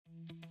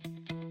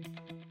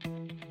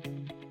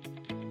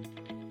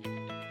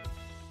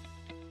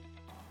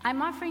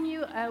I'm offering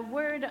you a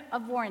word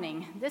of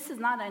warning. This is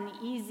not an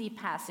easy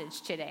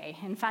passage today.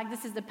 In fact,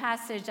 this is the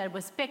passage that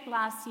was picked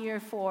last year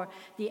for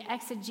the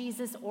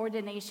exegesis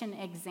ordination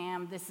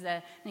exam. This is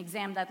an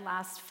exam that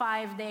lasts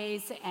 5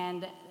 days,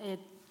 and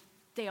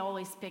they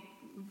always pick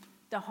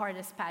the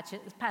hardest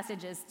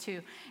passages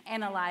to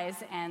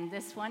analyze, and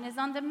this one is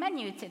on the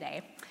menu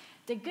today.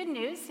 The good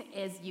news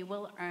is you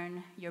will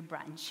earn your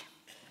brunch.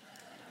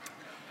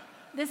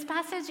 This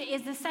passage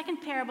is the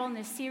second parable in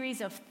a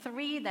series of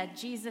 3 that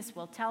Jesus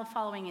will tell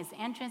following his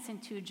entrance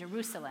into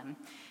Jerusalem.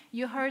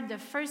 You heard the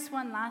first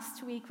one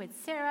last week with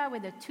Sarah,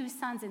 with the 2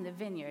 sons in the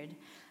vineyard.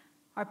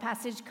 Our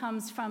passage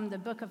comes from the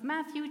book of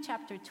Matthew,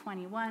 chapter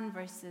 21,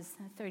 verses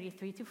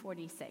 33 to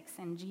 46.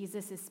 And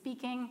Jesus is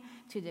speaking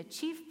to the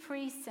chief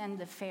priests and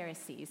the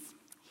Pharisees.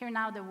 Hear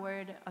now the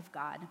word of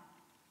God.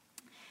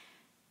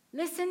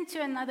 Listen to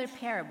another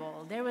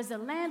parable. There was a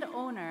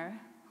landowner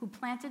who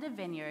planted a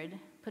vineyard,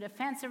 put a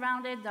fence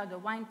around it, dug a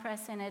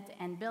winepress in it,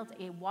 and built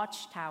a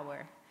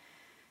watchtower.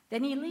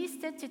 Then he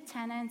leased it to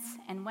tenants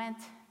and went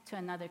to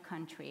another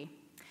country.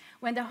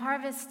 When the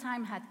harvest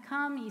time had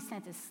come, he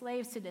sent his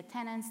slaves to the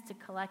tenants to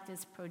collect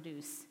his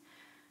produce.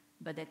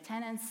 But the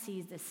tenants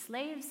seized the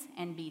slaves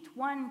and beat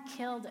one,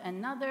 killed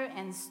another,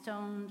 and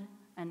stoned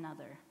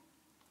another.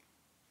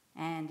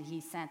 And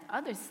he sent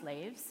other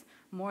slaves,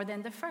 more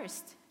than the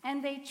first,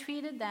 and they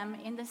treated them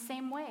in the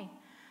same way.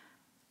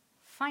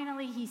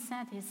 Finally, he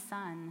sent his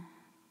son,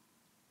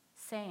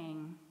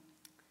 saying,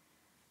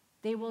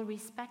 "They will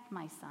respect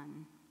my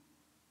son."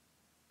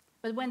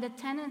 But when the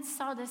tenants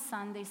saw the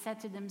son, they said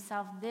to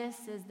themselves,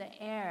 "This is the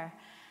heir.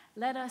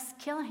 Let us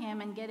kill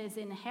him and get his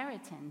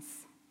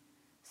inheritance."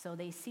 So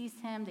they seized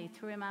him, they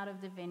threw him out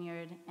of the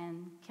vineyard,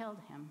 and killed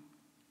him.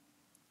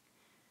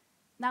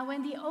 Now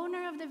when the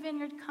owner of the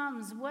vineyard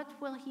comes, what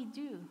will he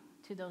do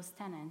to those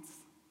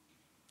tenants?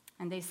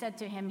 And they said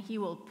to him, "He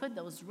will put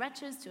those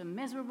wretches to a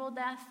miserable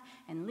death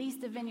and lease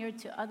the vineyard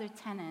to other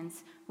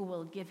tenants who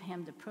will give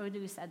him the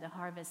produce at the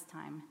harvest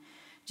time."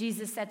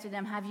 Jesus said to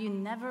them, "Have you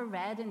never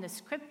read in the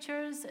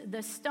scriptures,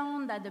 the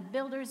stone that the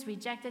builders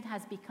rejected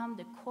has become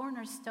the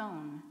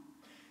cornerstone?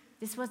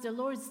 This was the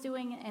Lord's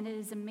doing, and it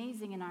is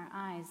amazing in our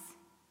eyes.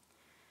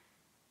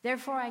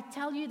 Therefore, I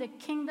tell you, the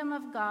kingdom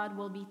of God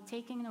will be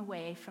taken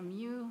away from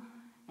you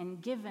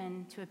and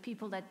given to a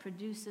people that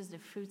produces the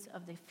fruits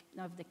of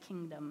the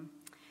kingdom.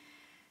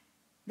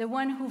 The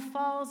one who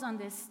falls on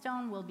this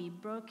stone will be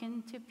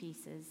broken to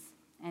pieces,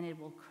 and it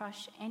will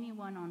crush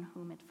anyone on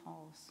whom it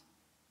falls."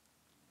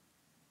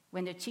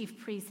 When the chief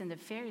priests and the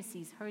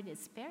Pharisees heard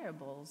his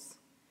parables,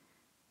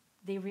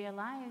 they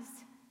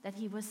realized that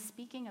he was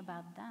speaking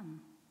about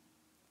them.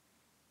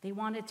 They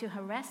wanted to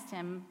arrest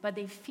him, but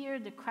they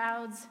feared the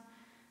crowds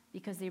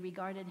because they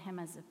regarded him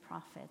as a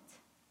prophet.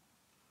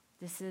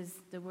 This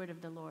is the word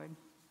of the Lord.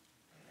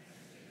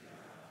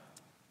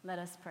 Let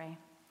us pray.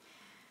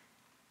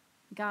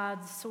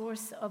 God,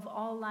 source of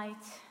all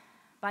light,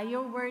 by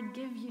your word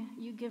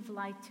you give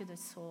light to the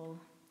soul.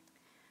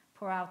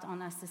 Pour out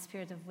on us the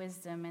spirit of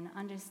wisdom and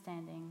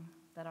understanding,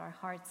 that our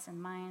hearts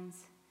and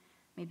minds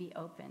may be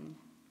opened.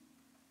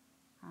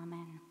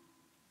 Amen.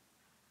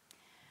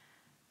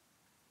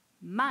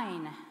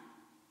 Mine.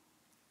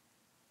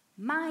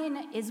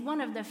 Mine is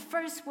one of the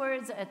first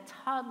words a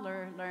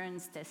toddler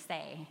learns to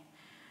say,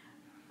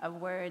 a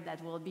word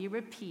that will be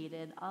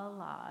repeated a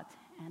lot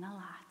and a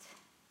lot.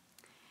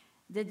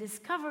 The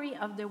discovery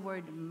of the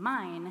word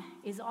mine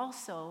is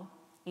also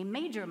a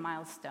major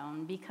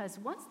milestone, because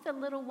once the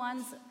little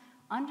ones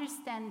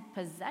understand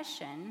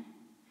possession,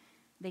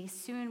 they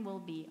soon will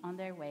be on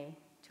their way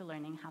to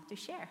learning how to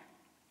share.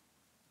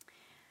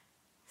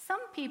 Some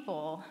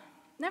people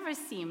never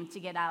seem to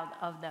get out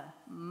of the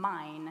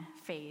mine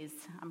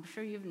phase. I'm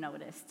sure you've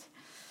noticed.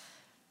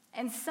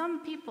 And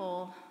some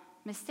people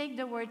mistake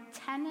the word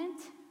tenant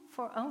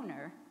for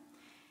owner,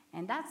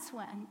 and that's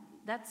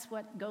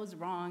what goes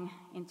wrong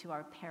into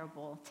our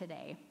parable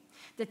today.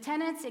 The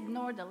tenants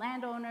ignore the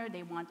landowner.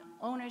 They want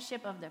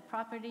ownership of the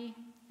property,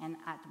 and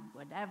at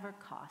whatever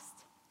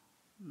cost.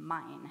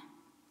 Mine.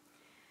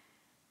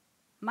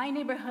 My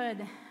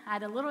neighborhood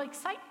had a little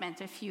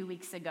excitement a few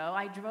weeks ago.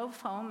 I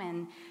drove home,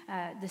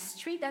 and the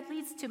street that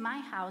leads to my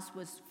house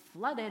was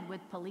flooded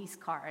with police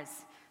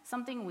cars,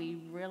 something we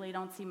really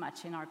don't see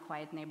much in our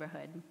quiet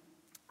neighborhood.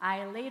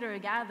 I later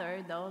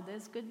gathered, though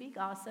this could be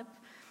gossip,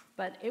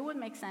 but it would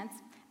make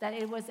sense, that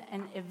it was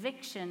an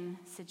eviction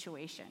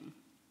situation.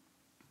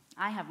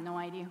 I have no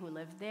idea who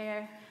lived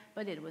there,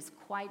 but it was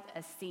quite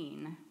a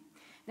scene.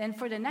 Then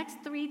for the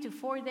next 3 to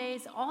 4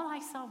 days, all I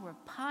saw were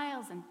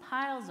piles and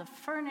piles of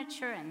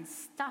furniture and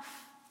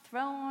stuff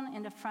thrown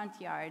in the front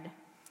yard.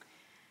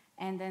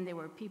 And then there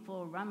were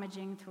people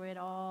rummaging through it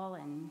all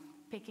and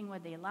picking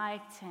what they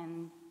liked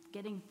and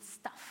getting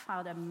stuff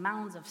out of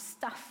mounds of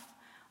stuff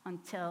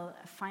until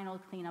a final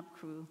cleanup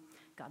crew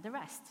got the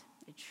rest.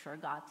 It sure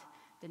got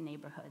the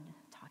neighborhood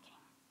talking.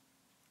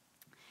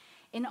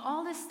 In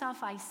all the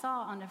stuff I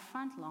saw on the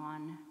front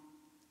lawn,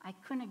 I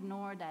couldn't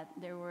ignore that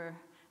there were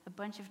a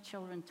bunch of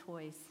children's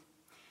toys,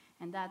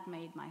 and that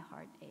made my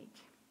heart ache.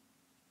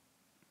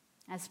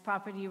 as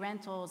property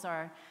rentals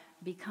are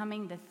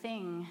becoming the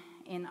thing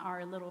in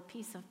our little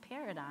piece of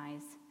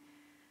paradise,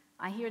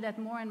 I hear that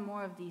more and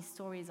more of these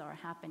stories are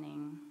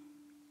happening.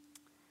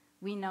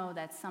 We know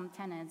that some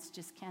tenants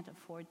just can't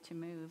afford to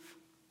move.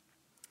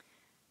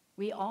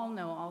 We all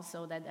know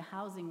also that the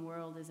housing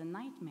world is a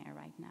nightmare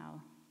right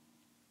now.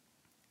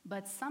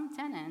 But some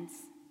tenants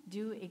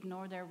do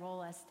ignore their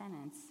role as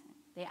tenants.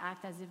 They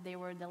act as if they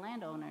were the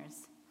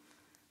landowners.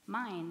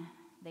 Mine,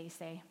 they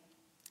say.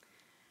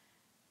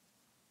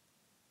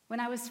 When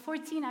I was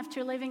 14,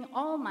 after living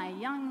all my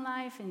young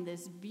life in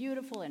this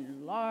beautiful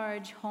and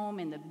large home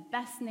in the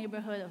best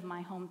neighborhood of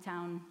my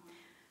hometown,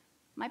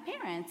 my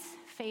parents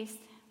faced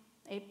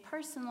a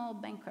personal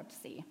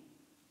bankruptcy.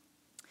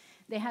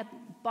 They had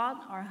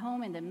bought our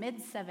home in the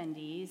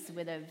mid-'70s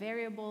with a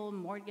variable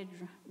mortgage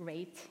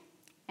rate,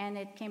 and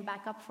it came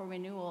back up for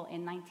renewal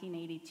in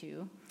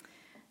 1982.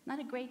 Not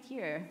a great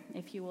year,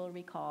 if you will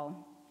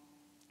recall.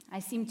 I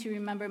seem to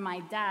remember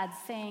my dad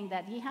saying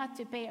that he had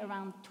to pay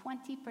around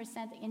 20%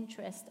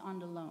 interest on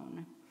the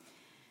loan.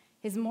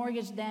 His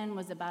mortgage then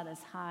was about as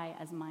high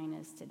as mine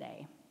is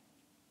today.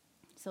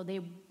 So they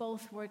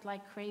both worked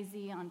like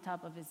crazy on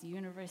top of his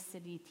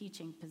university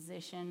teaching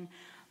position,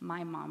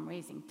 my mom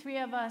raising 3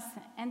 of us,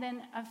 and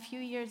then a few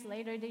years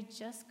later, they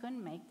just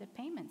couldn't make the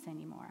payments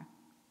anymore.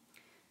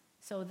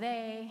 So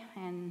they,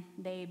 and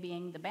they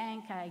being the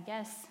bank, I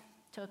guess,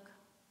 took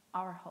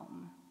our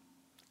home,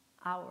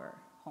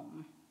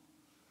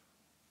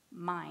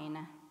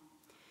 mine.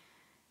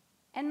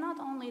 And not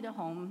only the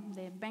home,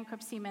 the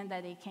bankruptcy meant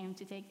that they came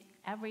to take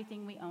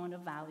everything we owned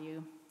of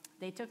value.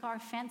 They took our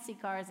fancy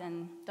cars,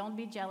 and don't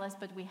be jealous,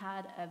 but we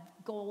had a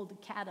gold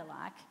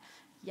Cadillac.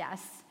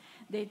 Yes,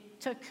 they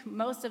took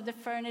most of the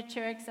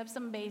furniture except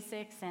some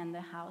basics, and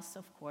the house,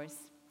 of course.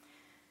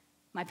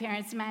 My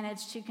parents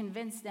managed to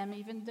convince them,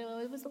 even though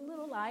it was a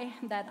little lie,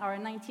 that our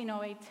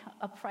 1908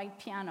 upright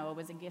piano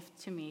was a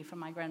gift to me from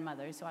my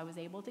grandmother, so I was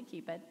able to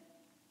keep it.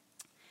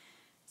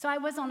 So I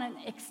was on an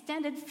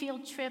extended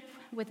field trip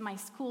with my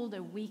school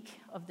the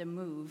week of the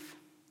move.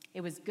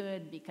 It was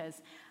good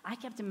because I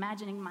kept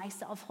imagining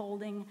myself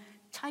holding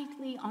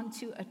tightly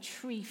onto a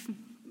tree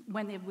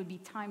when it would be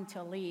time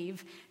to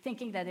leave,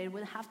 thinking that it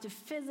would have to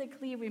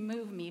physically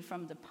remove me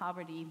from the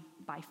poverty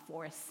by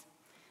force.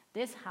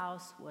 This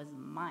house was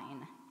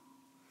mine.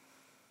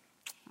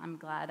 I'm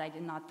glad I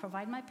did not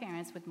provide my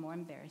parents with more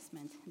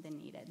embarrassment than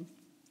needed.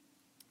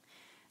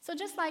 So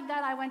just like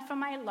that, I went from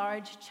my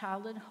large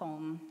childhood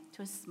home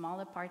to a small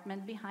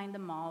apartment behind the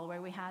mall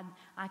where we had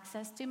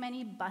access to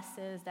many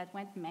buses that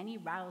went many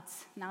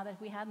routes now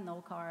that we had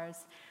no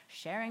cars,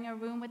 sharing a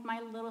room with my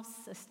little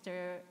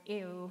sister,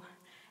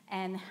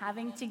 and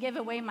having to give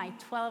away my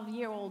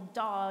 12-year-old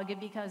dog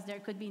because there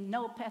could be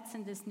no pets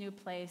in this new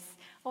place.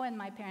 Oh, and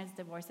my parents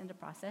divorced in the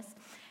process.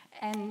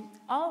 And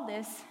all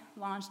this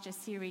launched a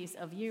series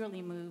of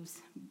yearly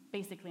moves,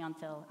 basically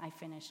until I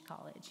finished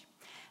college.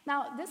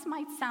 Now, this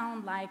might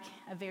sound like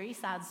a very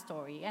sad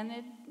story, and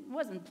it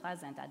wasn't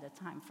pleasant at the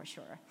time, for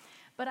sure.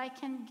 But I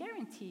can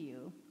guarantee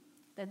you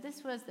that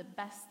this was the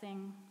best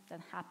thing that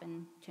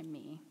happened to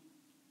me.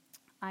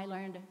 I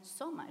learned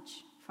so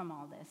much from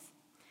all this.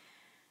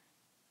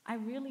 I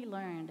really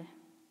learned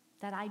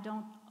that I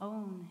don't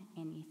own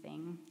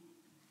anything,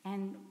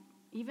 and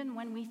even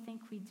when we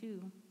think we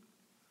do.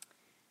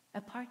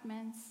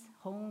 Apartments,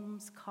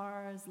 homes,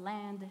 cars,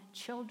 land,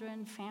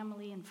 children,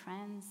 family, and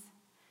friends.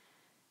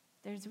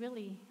 There's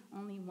really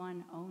only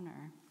one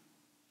owner.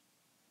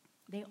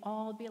 They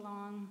all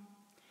belong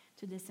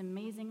to this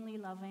amazingly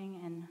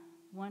loving and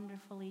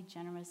wonderfully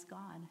generous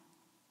God.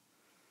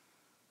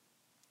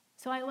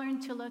 So I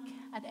learned to look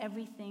at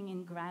everything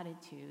in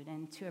gratitude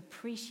and to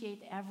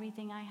appreciate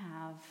everything I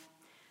have,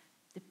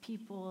 the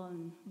people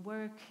and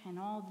work and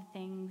all the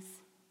things,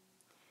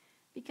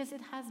 because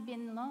it has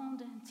been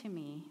loaned to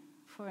me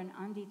for an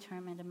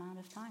undetermined amount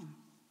of time.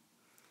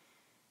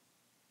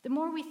 The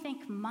more we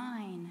think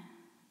mine,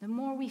 the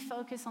more we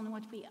focus on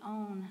what we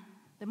own,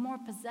 the more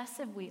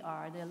possessive we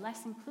are, the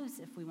less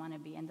inclusive we want to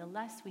be, and the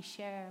less we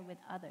share with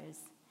others.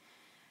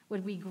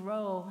 Would we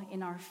grow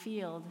in our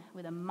field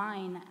with a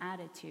mine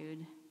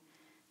attitude,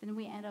 then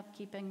we end up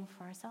keeping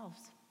for ourselves.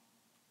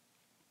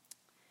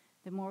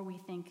 The more we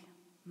think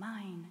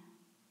mine,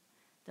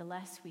 the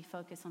less we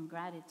focus on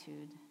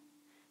gratitude,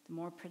 the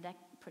more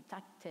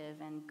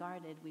protective and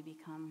guarded we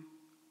become.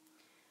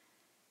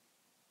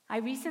 I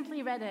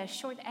recently read a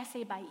short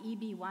essay by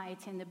E.B.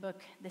 White in the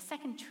book, The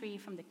Second Tree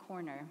from the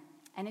Corner,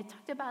 and it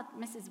talked about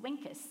Mrs.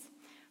 Winkus,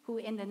 who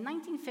in the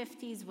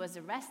 1950s was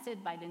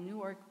arrested by the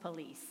Newark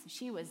police.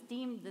 She was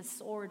deemed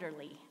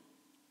disorderly.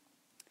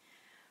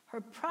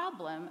 Her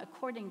problem,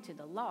 according to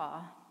the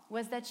law,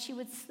 was that she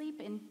would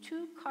sleep in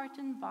 2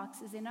 carton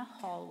boxes in a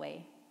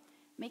hallway,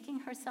 making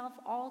herself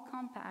all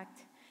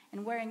compact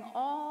and wearing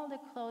all the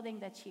clothing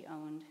that she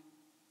owned.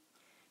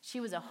 She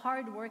was a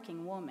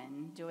hard-working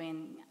woman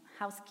doing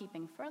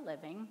housekeeping for a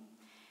living,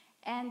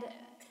 and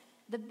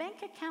the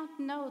bank account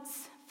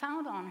notes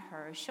found on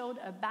her showed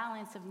a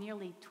balance of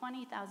nearly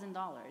 $20,000,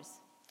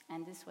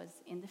 and this was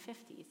in the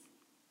 50s.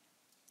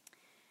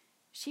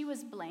 She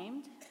was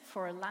blamed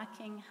for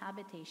lacking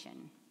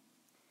habitation.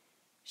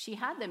 She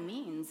had the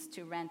means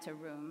to rent a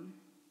room,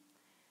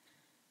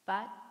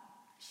 but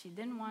she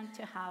didn't want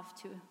to have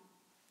to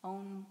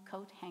own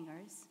coat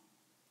hangers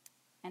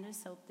and a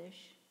soap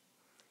dish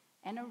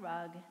and a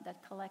rug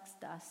that collects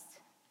dust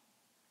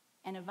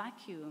and a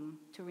vacuum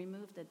to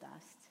remove the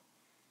dust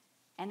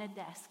and a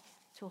desk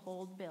to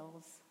hold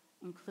bills,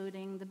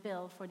 including the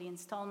bill for the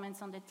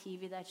installments on the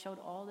TV that showed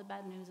all the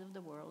bad news of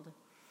the world.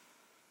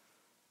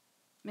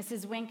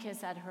 Mrs.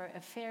 Winkus had her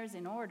affairs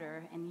in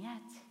order, and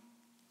yet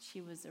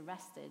she was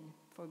arrested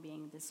for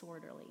being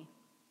disorderly.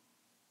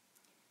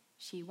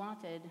 She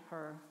wanted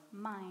her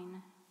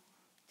mine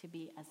to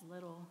be as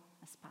little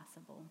as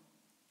possible.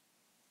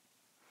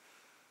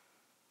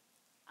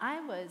 I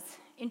was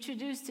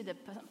introduced to the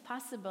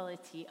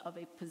possibility of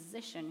a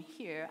position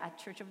here at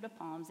Church of the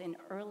Palms in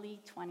early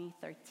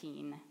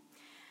 2013.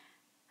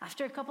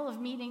 After a couple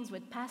of meetings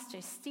with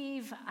Pastor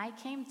Steve, I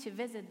came to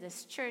visit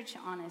this church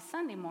on a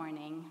Sunday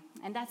morning.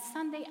 And that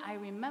Sunday, I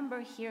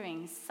remember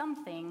hearing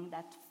something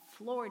that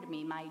floored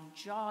me. My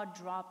jaw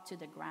dropped to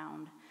the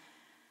ground.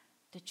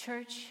 The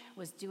church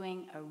was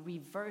doing a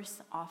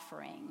reverse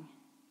offering.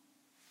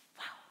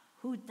 Wow,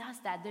 who does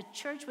that? The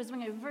church was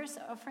doing a reverse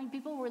offering.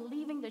 People were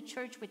leaving the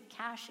church with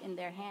cash in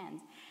their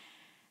hand.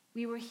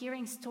 We were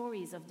hearing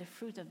stories of the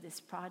fruit of this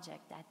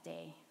project that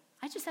day.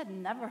 I just had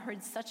never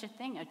heard such a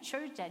thing, a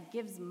church that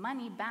gives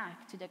money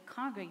back to the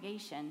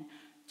congregation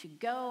to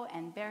go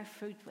and bear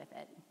fruit with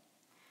it.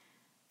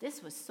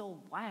 This was so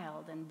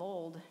wild and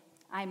bold.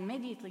 I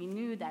immediately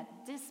knew that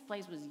this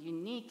place was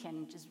unique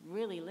and just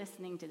really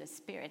listening to the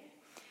Spirit.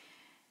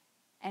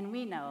 And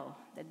we know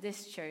that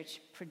this church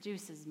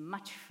produces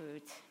much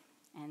fruit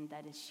and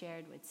that is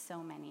shared with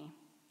so many.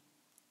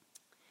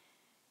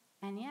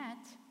 And yet,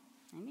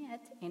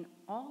 in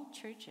all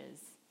churches,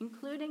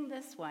 including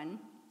this one,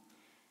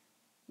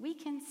 we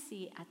can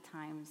see at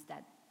times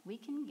that we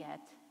can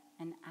get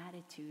an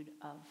attitude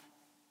of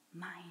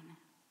mine.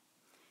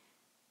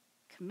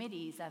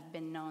 Committees have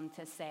been known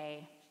to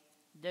say,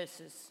 this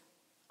is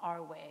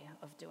our way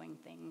of doing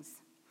things,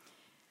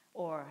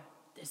 or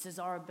this is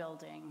our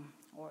building,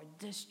 or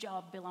this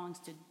job belongs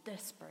to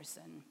this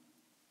person.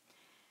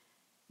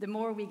 The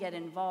more we get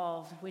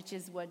involved, which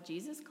is what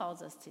Jesus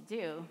calls us to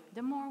do,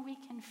 the more we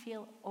can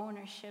feel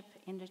ownership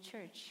in the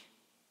church.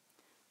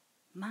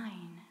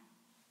 Mine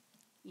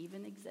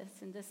even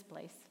exists in this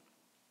place.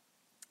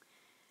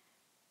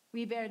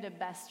 We bear the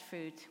best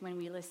fruit when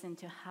we listen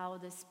to how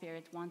the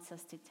Spirit wants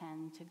us to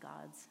tend to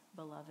God's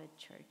beloved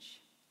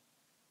church.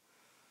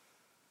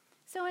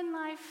 So in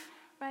life,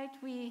 right,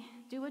 we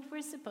do what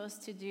we're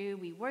supposed to do.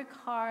 We work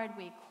hard,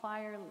 we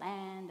acquire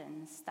land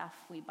and stuff.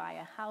 We buy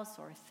a house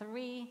or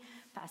 3,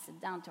 pass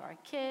it down to our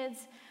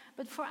kids.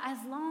 But for as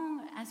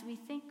long as we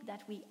think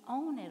that we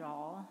own it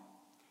all,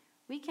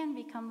 we can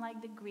become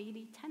like the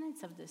greedy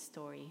tenants of this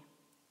story.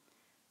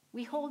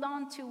 We hold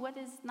on to what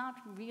is not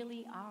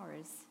really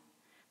ours,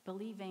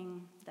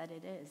 believing that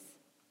it is.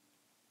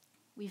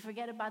 We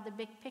forget about the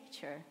big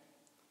picture.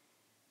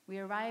 We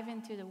arrive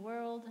into the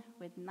world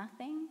with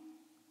nothing,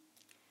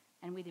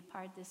 and we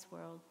depart this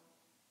world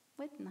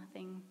with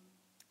nothing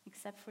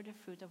except for the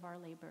fruit of our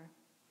labor.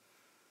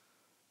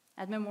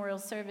 At memorial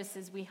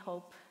services, we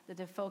hope that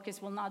the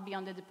focus will not be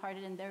on the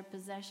departed and their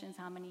possessions,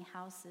 how many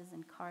houses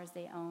and cars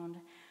they owned,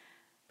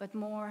 but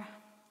more,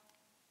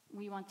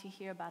 we want to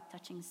hear about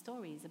touching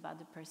stories about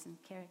the person's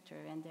character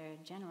and their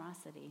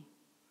generosity.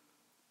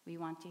 We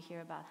want to hear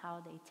about how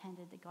they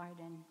tended the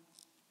garden.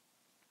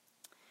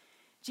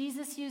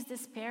 Jesus used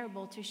this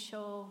parable to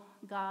show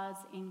God's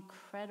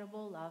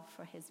incredible love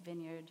for his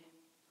vineyard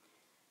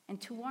and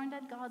to warn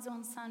that God's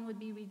own son would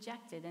be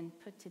rejected and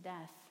put to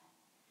death.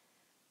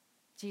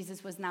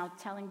 Jesus was now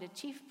telling the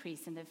chief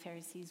priests and the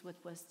Pharisees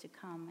what was to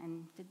come.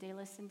 And did they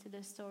listen to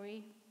the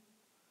story?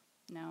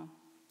 No.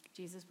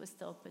 Jesus was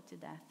still put to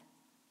death.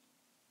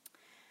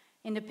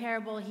 In the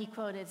parable, he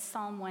quoted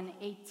Psalm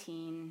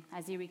 118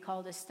 as he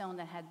recalled the stone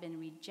that had been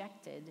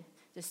rejected,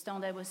 the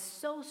stone that was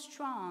so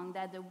strong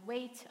that the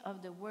weight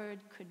of the word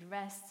could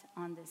rest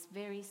on this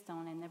very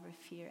stone and never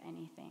fear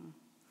anything.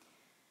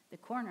 The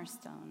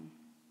cornerstone.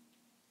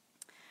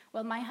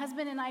 Well, my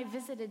husband and I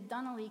visited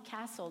Donnelly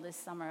Castle this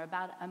summer,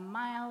 about a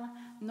mile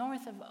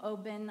north of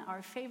Oban,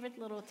 our favorite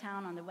little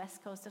town on the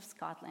west coast of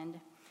Scotland.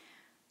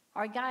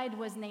 Our guide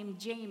was named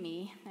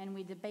Jamie, and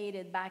we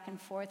debated back and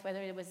forth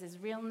whether it was his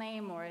real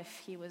name or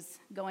if he was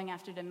going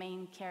after the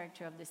main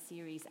character of the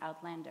series,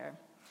 Outlander.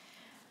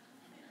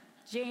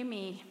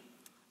 Jamie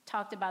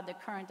talked about the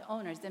current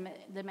owners, the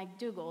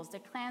McDougalls, the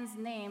clan's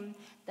name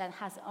that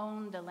has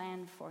owned the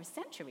land for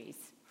centuries.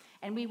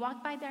 And we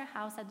walked by their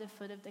house at the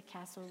foot of the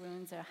castle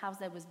ruins, a house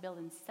that was built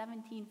in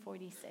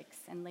 1746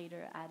 and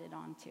later added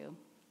on to.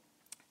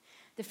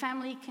 The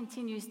family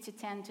continues to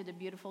tend to the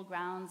beautiful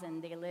grounds,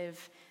 and they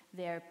live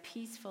there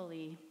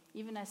peacefully,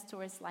 even as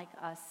tourists like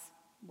us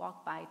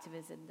walk by to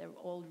visit their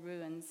old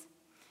ruins.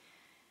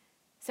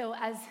 So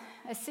as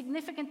a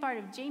significant part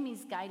of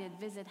Jamie's guided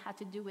visit had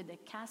to do with the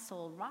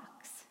castle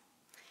rocks.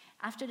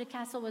 After the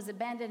castle was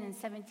abandoned in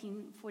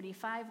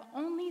 1745,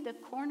 only the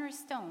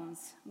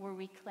cornerstones were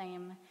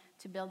reclaimed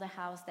to build a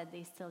house that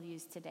they still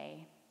use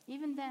today.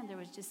 Even then, there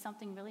was just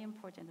something really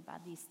important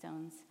about these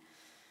stones.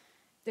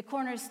 The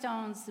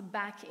cornerstones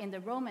back in the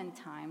Roman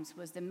times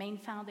was the main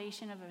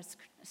foundation of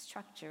a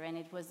structure, and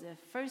it was the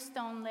first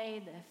stone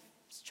laid, the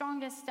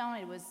strongest stone.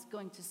 It was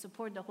going to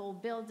support the whole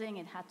building.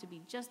 It had to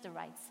be just the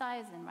right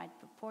size and right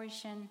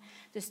proportion.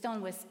 The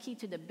stone was key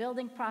to the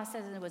building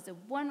process, and it was the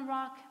one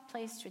rock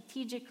placed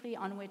strategically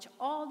on which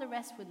all the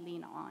rest would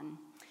lean on.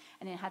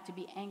 And it had to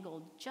be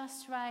angled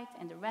just right,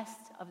 and the rest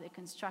of the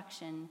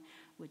construction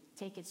would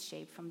take its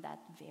shape from that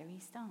very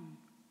stone.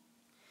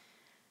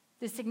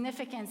 The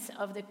significance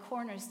of the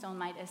cornerstone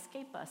might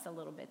escape us a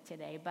little bit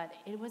today, but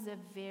it was a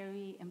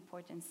very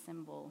important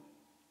symbol.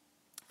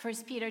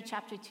 1 Peter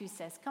chapter 2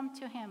 says, "Come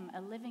to him,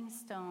 a living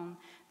stone,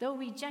 though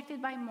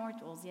rejected by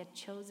mortals, yet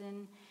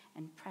chosen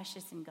and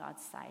precious in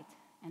God's sight.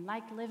 And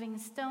like living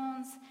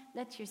stones,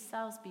 let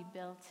yourselves be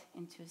built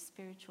into a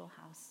spiritual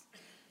house."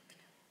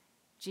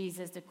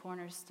 Jesus, the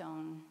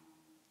cornerstone,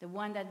 the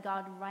one that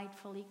God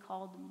rightfully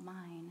called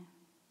mine,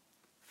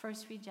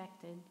 first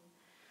rejected,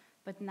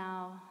 but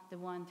now the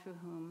one through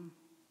whom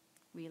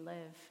we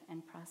live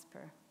and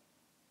prosper.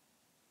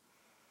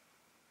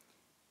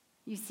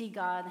 You see,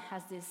 God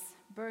has this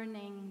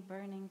burning,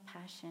 burning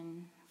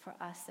passion for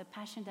us, a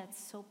passion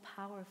that's so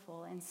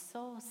powerful and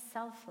so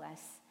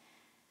selfless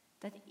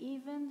that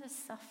even the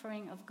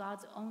suffering of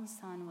God's own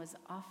Son was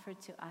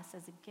offered to us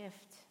as a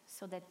gift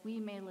so that we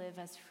may live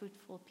as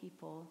fruitful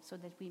people, so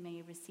that we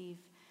may receive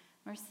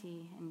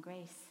mercy and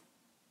grace.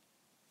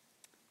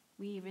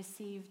 We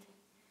received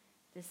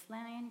this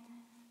land,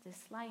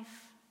 this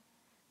life,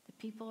 the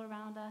people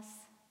around us.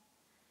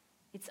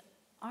 It's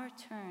our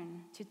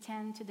turn to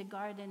tend to the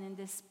garden in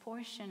this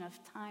portion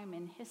of time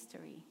in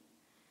history.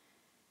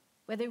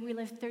 Whether we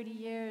live 30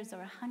 years or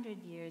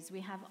 100 years,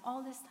 we have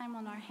all this time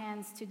on our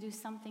hands to do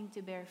something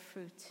to bear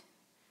fruit,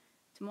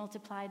 to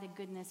multiply the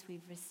goodness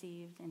we've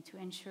received, and to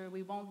ensure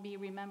we won't be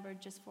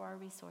remembered just for our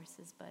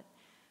resources, but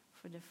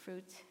for the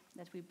fruit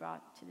that we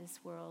brought to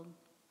this world.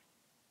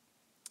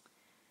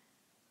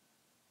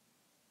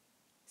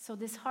 So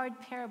this hard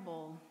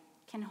parable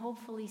can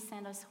hopefully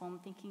send us home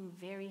thinking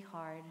very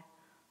hard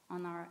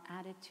on our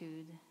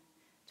attitude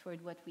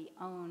toward what we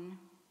own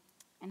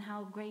and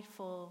how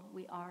grateful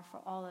we are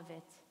for all of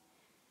it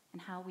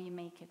and how we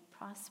make it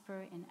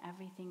prosper in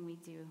everything we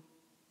do.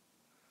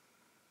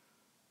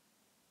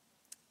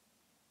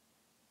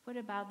 What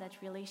about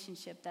that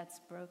relationship that's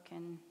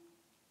broken?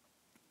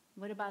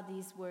 What about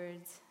these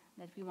words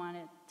that we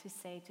wanted to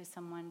say to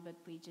someone but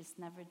we just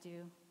never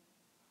do?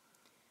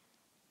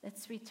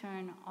 Let's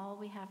return all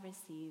we have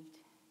received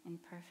in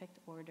perfect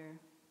order.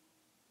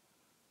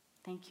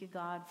 Thank you,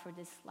 God, for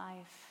this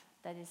life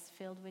that is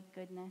filled with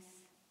goodness.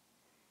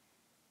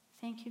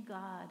 Thank you,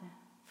 God,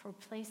 for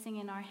placing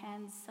in our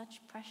hands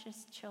such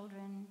precious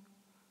children,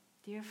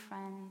 dear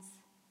friends,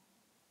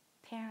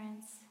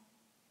 parents,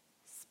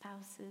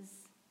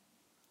 spouses,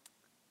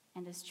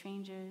 and the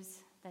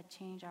strangers that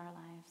change our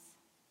lives.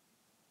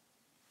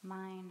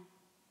 Mine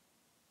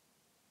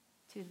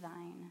to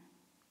thine.